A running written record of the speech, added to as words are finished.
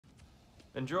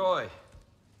Enjoy.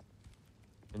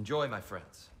 Enjoy, my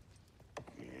friends.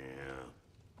 Yeah.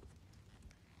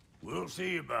 We'll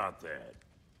see about that.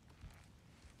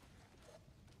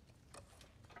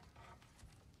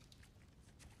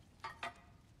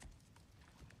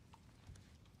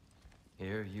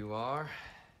 Here you are.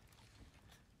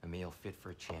 A meal fit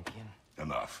for a champion.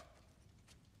 Enough.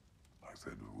 I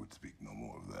said we would speak no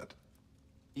more of that.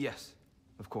 Yes,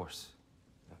 of course.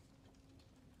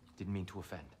 Didn't mean to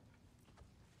offend.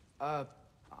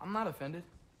 I'm not offended.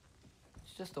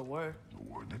 It's just a word. A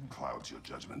word that clouds your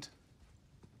judgment.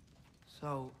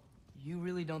 So, you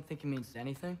really don't think it means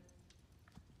anything?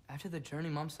 After the journey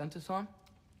Mom sent us on?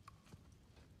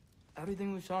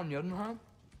 Everything we saw in Jotunheim?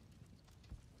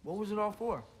 What was it all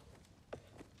for?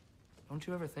 Don't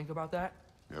you ever think about that?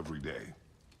 Every day.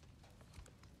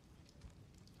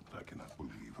 But I cannot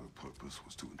believe her purpose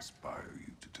was to inspire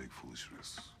you to take foolish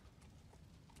risks.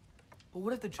 But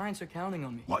what if the giants are counting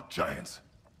on me? What giants?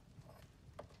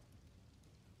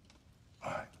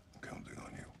 I'm counting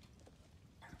on you.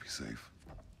 To be safe.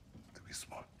 To be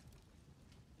smart.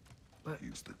 But...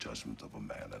 Use the judgment of a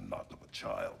man and not of a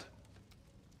child.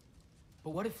 But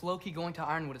what if Loki going to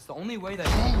Ironwood is the only way that...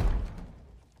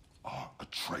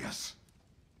 Atreus.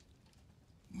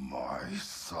 My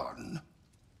son.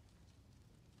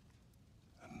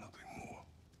 And nothing more.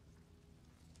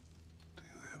 Do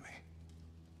you hear me?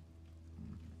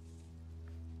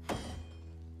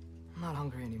 I'm not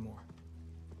hungry anymore.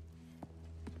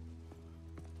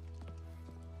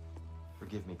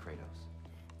 Forgive me, Kratos.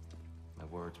 My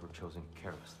words were chosen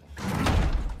carelessly.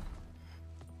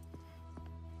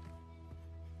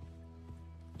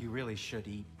 You really should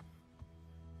eat.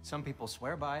 Some people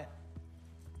swear by it.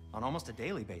 On almost a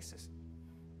daily basis.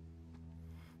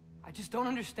 I just don't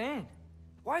understand.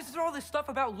 Why is there all this stuff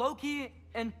about Loki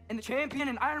and the champion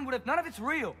and Ironwood if none of it's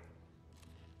real?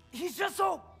 He's just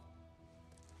so...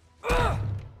 Ugh!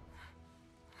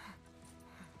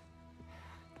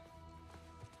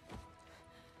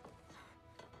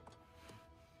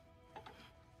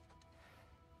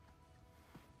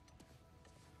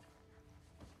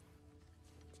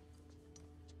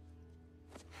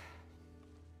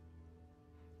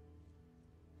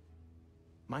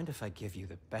 Mind if I give you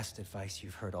the best advice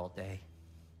you've heard all day?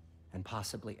 And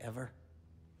possibly ever?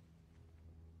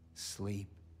 Sleep.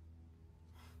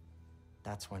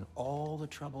 That's when all the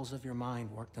troubles of your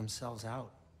mind work themselves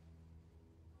out.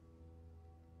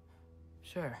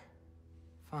 Sure.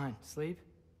 Fine. Sleep?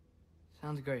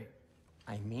 Sounds great.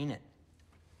 I mean it.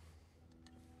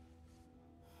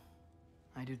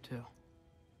 I do too.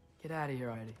 Get out of here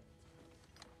already.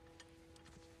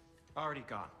 Already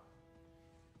gone.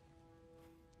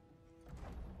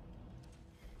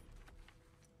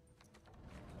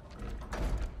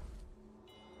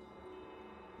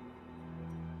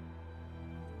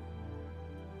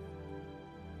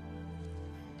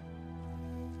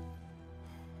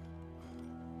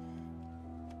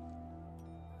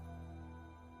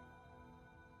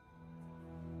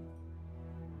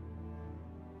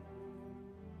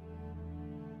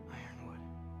 Ironwood.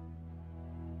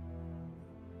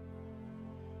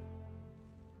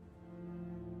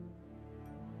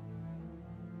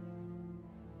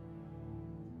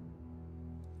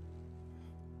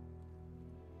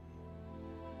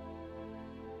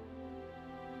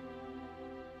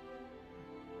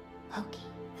 Loki.